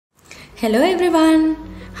Hello everyone,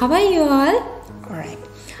 how are you all? Alright,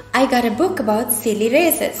 I got a book about silly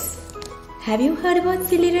races. Have you heard about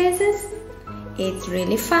silly races? It's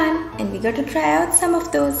really fun and we got to try out some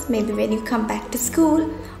of those maybe when you come back to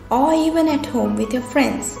school or even at home with your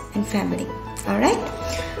friends and family. Alright?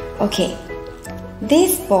 Okay,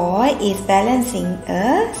 this boy is balancing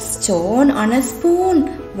a stone on a spoon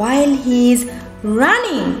while he is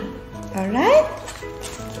running. Alright?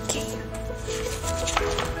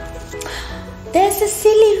 There's a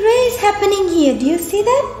silly race happening here. Do you see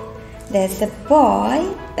that? There's a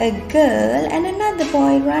boy, a girl and another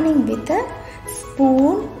boy running with a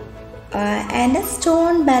spoon and a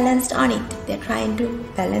stone balanced on it. They're trying to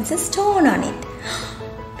balance a stone on it.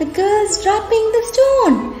 The girl's dropping the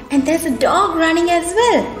stone and there's a dog running as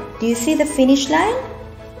well. Do you see the finish line?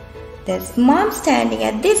 There's mom standing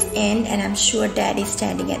at this end and I'm sure daddy's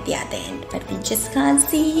standing at the other end. But we just can't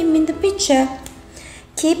see him in the picture.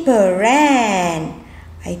 Kipper ran.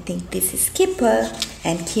 I think this is Kipper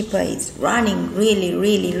and Kipper is running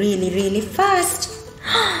really fast.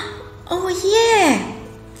 Oh yeah!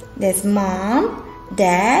 There's mom,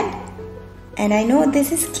 dad and I know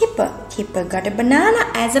this is Kipper. Kipper got a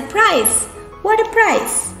banana as a prize. What a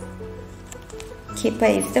prize! Kipper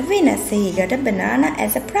is the winner, so he got a banana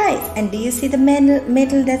as a prize. And do you see the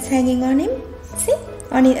medal that's hanging on him? See?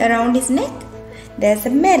 Around his neck? There's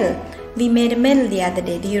a medal. We made a medal the other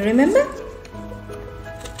day. Do you remember?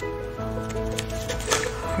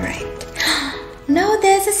 Alright. Now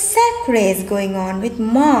there's a sack race going on with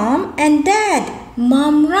mom and dad.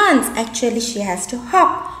 Mom runs. Actually, she has to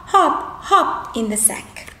hop in the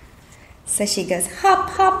sack. So she goes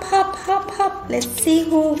hop. Let's see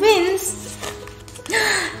who wins.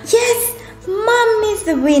 Yes, mom is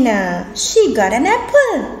the winner. She got an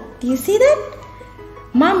apple. Do you see that?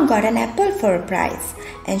 Mom got an apple for a prize.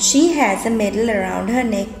 And she has a medal around her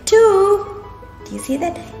neck too. Do you see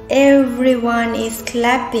that? Everyone is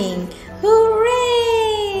clapping.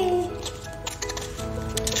 Hooray!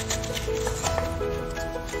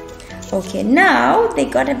 Okay, now they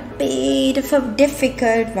got a bit of a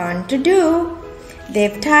difficult one to do.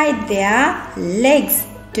 They've tied their legs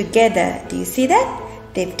together. Do you see that?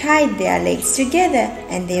 They've tied their legs together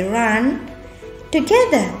and they run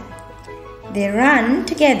together. They run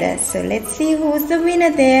together. So let's see who's the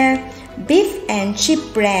winner there. Biff and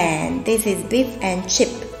Chip ran. This is Biff and Chip.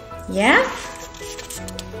 Yeah?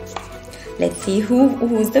 Let's see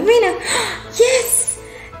who's the winner. Yes!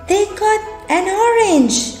 They got an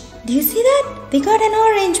orange. Do you see that? They got an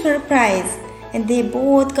orange for a prize. And they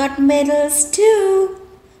both got medals too.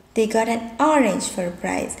 They got an orange for a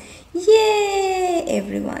prize. Yay!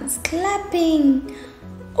 Everyone's clapping.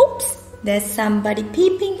 Oops! There's somebody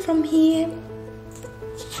peeping from here.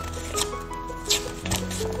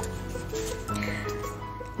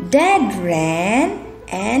 Dad ran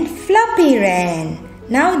and Floppy ran.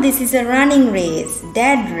 Now this is a running race.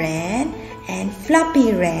 Dad ran and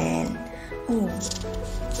Floppy ran. Oh, let's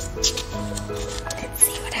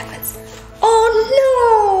see what happens. Oh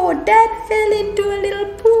no! Dad fell into a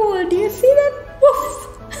little pool. Do you see that? Woof!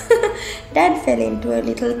 Dad fell into a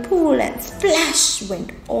little pool and splash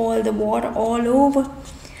went all the water all over.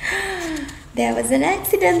 There was an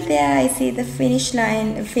accident there. I see the finish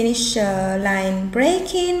line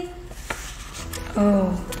breaking.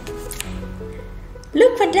 Oh,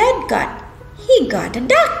 look what Dad got. He got a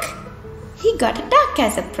duck. He got a duck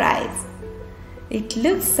as a prize. It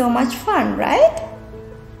looks so much fun, right?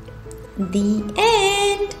 The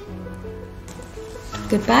end.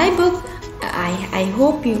 Goodbye, book. I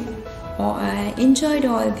hope you enjoyed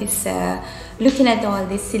all this, looking at all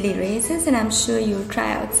these silly races, and I'm sure you'll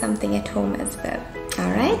try out something at home as well.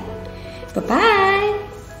 Alright? Bye-bye.